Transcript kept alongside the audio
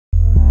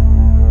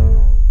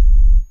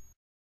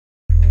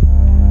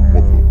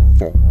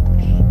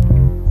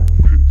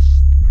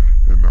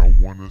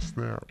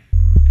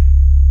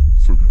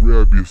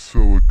grab your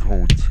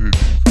silicone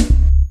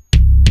titties,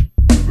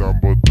 'cause I'm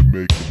about to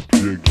make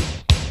them jiggle.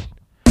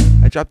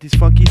 I drop these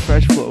funky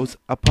fresh flows,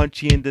 I'll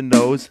punch you in the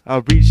nose,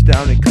 I'll reach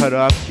down and cut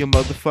off your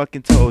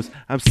motherfucking toes.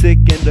 I'm sick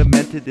and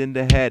demented in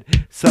the head,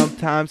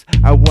 sometimes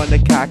I wanna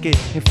cock it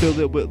and fill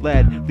it with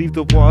lead. Leave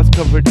the walls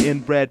covered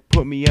in red,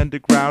 put me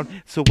underground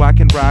so I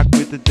can rock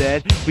with the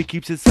dead. We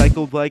keeps it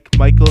cycled like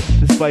Michael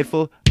the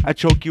Spiteful. I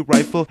choke your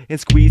rifle and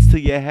squeeze till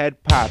your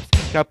head pops.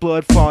 Got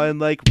blood falling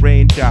like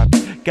raindrops.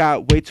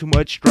 Got way too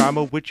much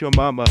drama with your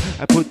mama.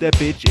 I put that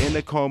bitch in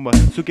a coma.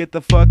 So get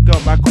the fuck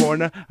out my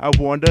corner. I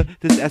warned her,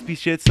 this SP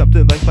shit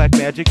something like black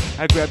magic.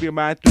 I grab your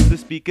mind through the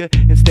speaker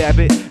and stab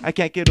it. I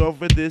can't get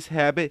over this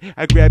habit.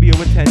 I grab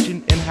your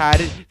attention and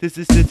hide it. This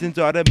decision's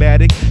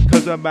automatic,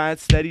 'cause my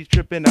mind's steady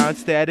tripping on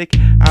static.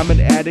 I'm an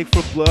addict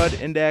for blood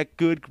and that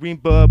good green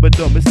bud, but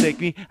don't mistake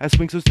me. I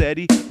swing so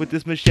steady with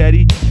this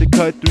machete to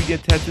cut through your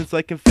intestines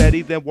like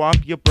confetti, then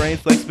womp your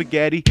brains like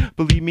spaghetti.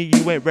 Believe me,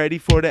 you ain't ready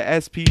for the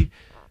SP.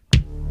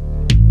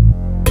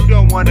 You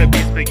don't wanna be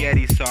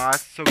spaghetti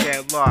sauce, so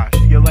get lost.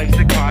 Your life's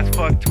the cost,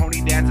 fuck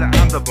Tony Danza,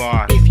 I'm the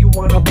boss. If you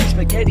wanna be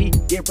spaghetti,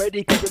 get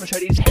ready, 'cause the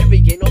machete's heavy,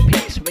 ain't no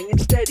peace, swinging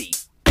steady.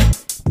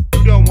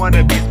 You don't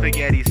wanna be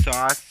spaghetti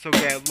sauce, so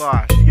get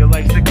lost. Your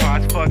life's the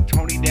cost, fuck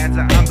Tony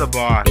Danza, I'm the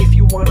boss. If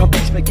you wanna be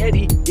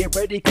spaghetti, get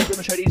ready, 'cause the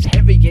machete's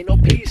heavy, ain't no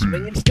peace,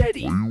 swinging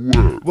steady.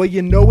 Well,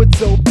 you know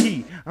it's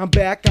OP, I'm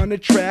back on the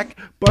track.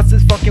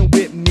 Busters fucking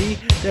with me,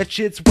 that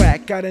shit's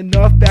whack. Got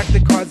enough back to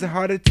cause a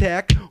heart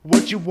attack.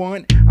 What you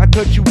want? I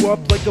cut you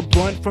up like a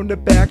blunt from the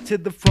back to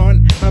the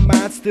front. My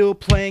mind's still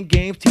playing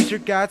games,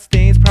 t-shirt got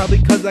stains, probably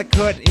 'cause I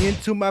cut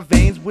into my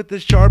veins with a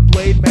sharp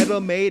blade.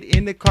 Metal made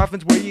in the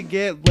coffins where you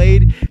get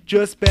laid.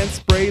 Just been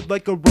sprayed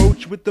like a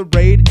roach with the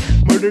raid.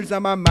 Murders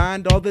on my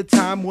mind all the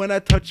time. When I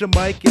touch a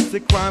mic, it's a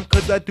crime,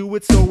 'cause I do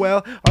it so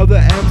well. Other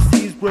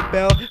MCs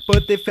rebel,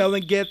 but they fell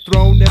and get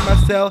thrown in my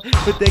cell,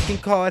 but they can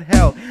call it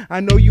hell.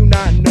 I know you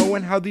not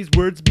knowing how these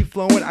words be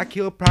flowing. I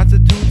kill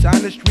prostitutes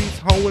on the streets,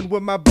 hoeing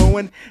with my bow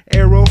and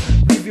arrow.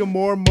 Leave you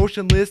more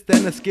motionless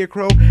than a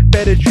scarecrow.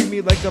 Better treat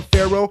me like a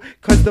pharaoh,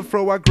 'cause the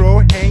fro I grow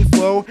hangs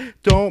low.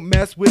 Don't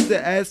mess with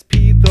the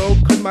SP though,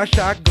 'cause my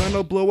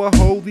shotgun'll blow a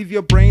hole. Leave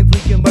your brains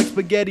leaking like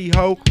spaghetti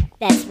ho.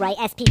 That's right,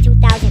 SP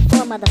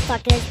 2004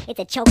 motherfuckers, it's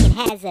a choking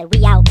hazard,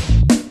 we out.